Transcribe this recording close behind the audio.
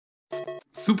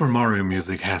Super Mario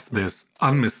music has this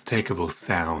unmistakable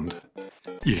sound.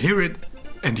 You hear it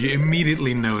and you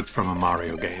immediately know it's from a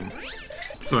Mario game.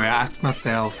 So I asked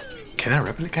myself, can I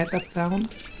replicate that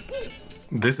sound?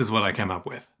 This is what I came up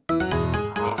with. 25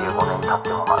年経って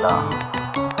もまだ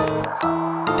皆さ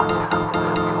ん待ち続けてくれ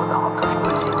るっていうことは本当に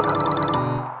嬉しいことだと思います。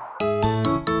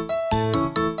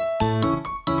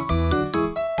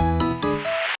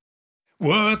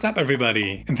 What's up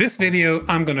everybody? In this video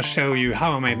I'm gonna show you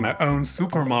how I made my own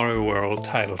Super Mario World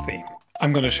title theme.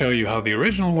 I'm gonna show you how the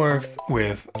original works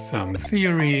with some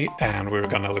theory, and we're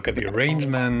gonna look at the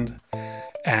arrangement,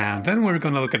 and then we're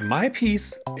gonna look at my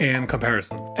piece in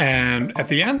comparison. And at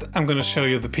the end I'm gonna show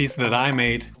you the piece that I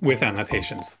made with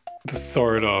annotations. The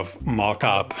sort of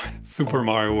mock-up Super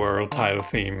Mario World title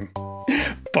theme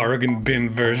bargain bin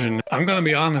version. I'm gonna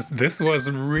be honest, this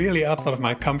was really outside of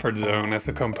my comfort zone as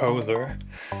a composer,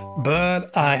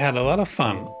 but I had a lot of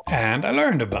fun and I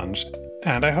learned a bunch,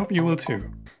 and I hope you will too.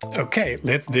 Okay,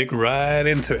 let's dig right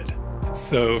into it.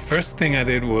 So first thing I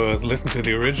did was listen to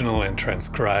the original and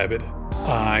transcribe it.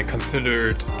 I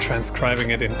considered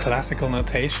transcribing it in classical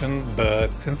notation,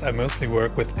 but since I mostly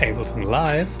work with Ableton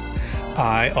Live,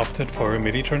 I opted for a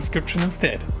MIDI transcription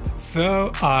instead.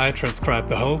 So I transcribed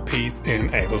the whole piece in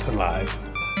Ableton Live.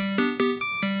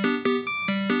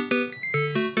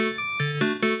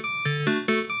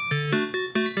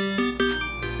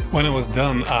 When it was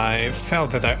done, I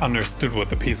felt that I understood what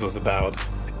the piece was about.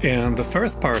 In the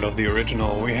first part of the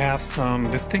original, we have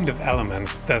some distinctive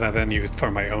elements that I then used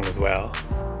for my own as well.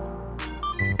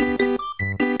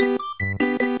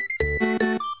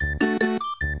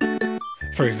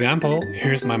 For example,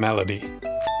 here's my melody.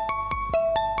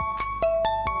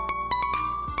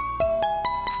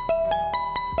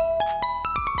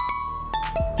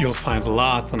 You'll find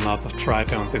lots and lots of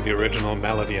tritones in the original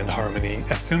melody and harmony,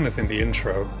 as soon as in the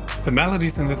intro. The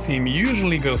melodies in the theme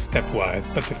usually go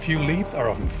stepwise, but the few leaps are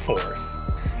often fourths.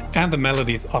 And the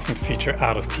melodies often feature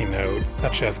out-of-key notes,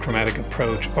 such as chromatic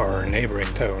approach or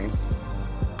neighboring tones.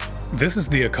 This is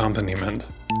the accompaniment.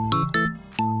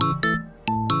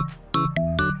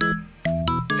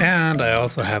 And I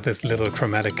also have this little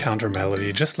chromatic counter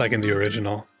melody, just like in the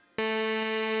original.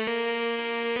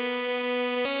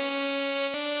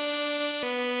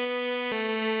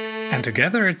 And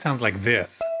together it sounds like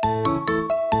this.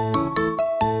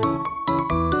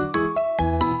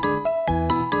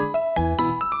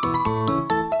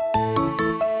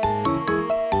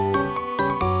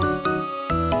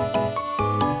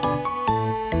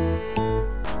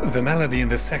 The melody in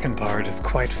the second part is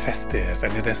quite festive,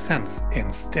 and it ascends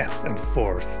in steps and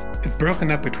fourths. It's broken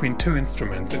up between two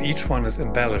instruments, and each one is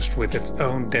embellished with its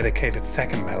own dedicated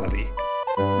second melody.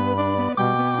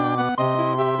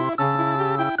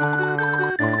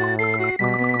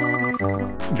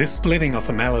 This splitting of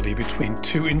a melody between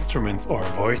two instruments or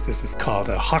voices is called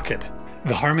a hocket.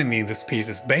 The harmony in this piece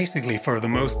is basically for the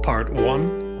most part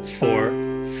 1, 4,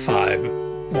 5,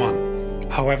 1.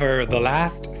 However, the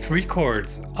last three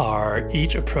chords are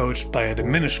each approached by a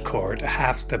diminished chord a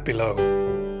half step below.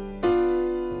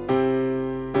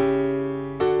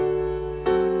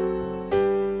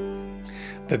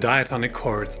 The diatonic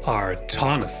chords are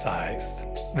tonicized.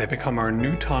 They become our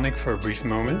new tonic for a brief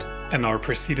moment and are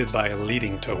preceded by a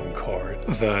leading tone chord,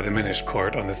 the diminished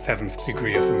chord on the 7th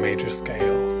degree of the major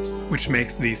scale, which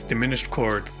makes these diminished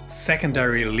chords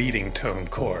secondary leading tone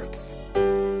chords.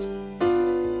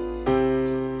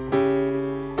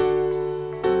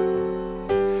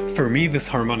 For me, this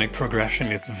harmonic progression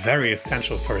is very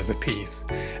essential for the piece,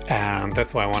 and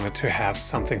that's why I wanted to have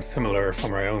something similar for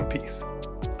my own piece.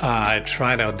 I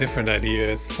tried out different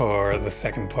ideas for the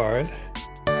second part.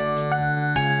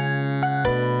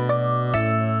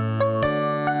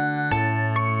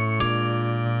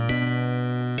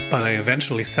 But I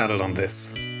eventually settled on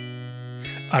this.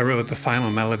 I wrote the final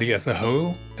melody as a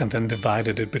whole and then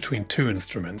divided it between two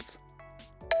instruments.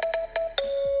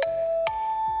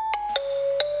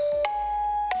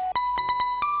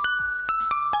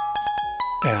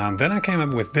 And then I came up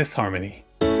with this harmony.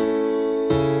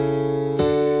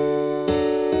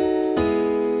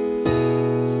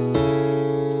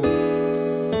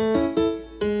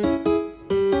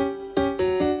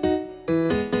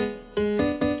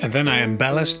 And then I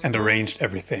embellished and arranged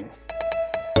everything.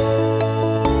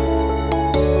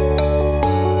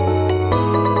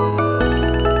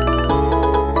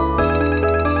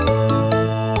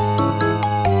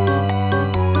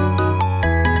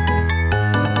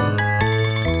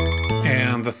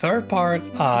 And the third part,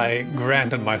 I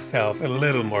granted myself a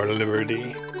little more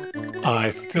liberty. I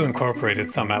still incorporated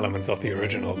some elements of the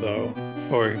original though.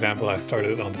 For example, I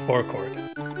started on the 4 chord.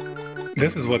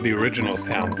 This is what the original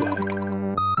sounds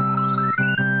like.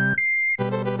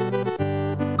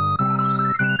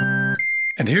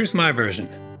 And here's my version.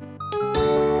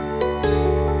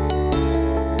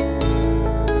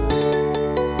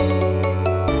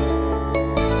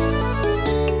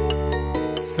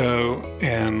 So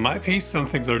in my piece some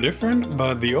things are different,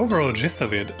 but the overall gist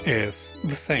of it is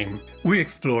the same. We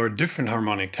explore different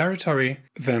harmonic territory,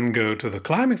 then go to the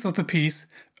climax of the piece,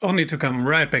 only to come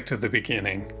right back to the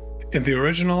beginning. In the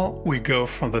original, we go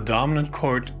from the dominant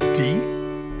chord D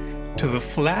to the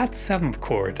flat 7th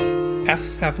chord,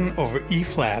 F7 over E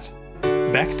flat,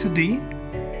 back to D,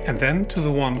 and then to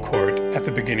the 1 chord at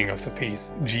the beginning of the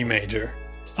piece, G major.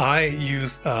 I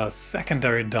use a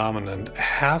secondary dominant a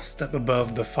half step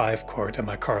above the 5 chord in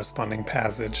my corresponding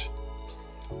passage.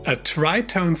 A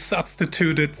tritone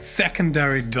substituted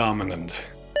secondary dominant.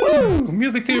 Woo!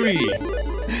 Music theory!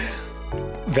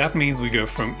 That means we go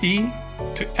from E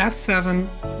to F7,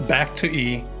 back to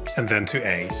E, and then to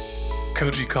A.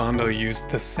 Koji Kondo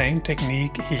used the same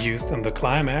technique he used in the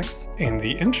climax, in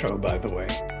the intro by the way.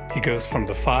 He goes from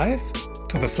the 5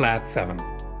 to the flat 7,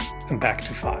 and back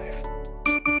to 5.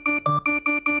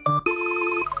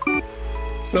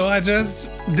 So I just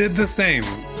did the same.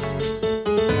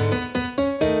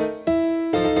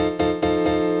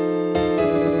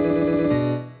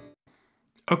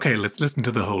 Okay, let's listen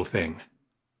to the whole thing.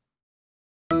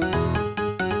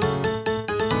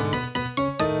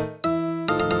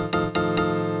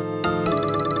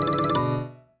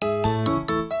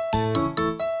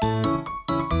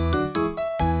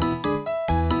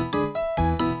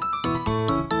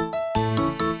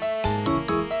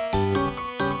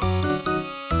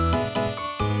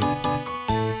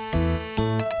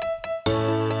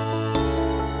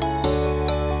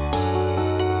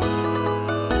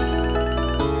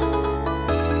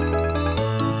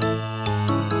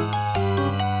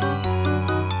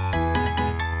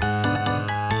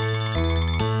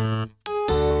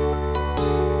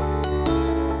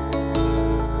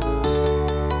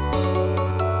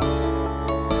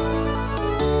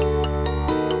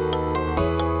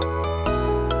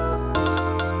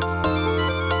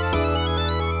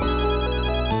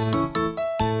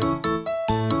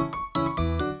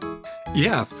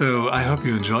 Yeah, so I hope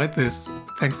you enjoyed this.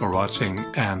 Thanks for watching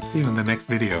and see you in the next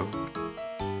video.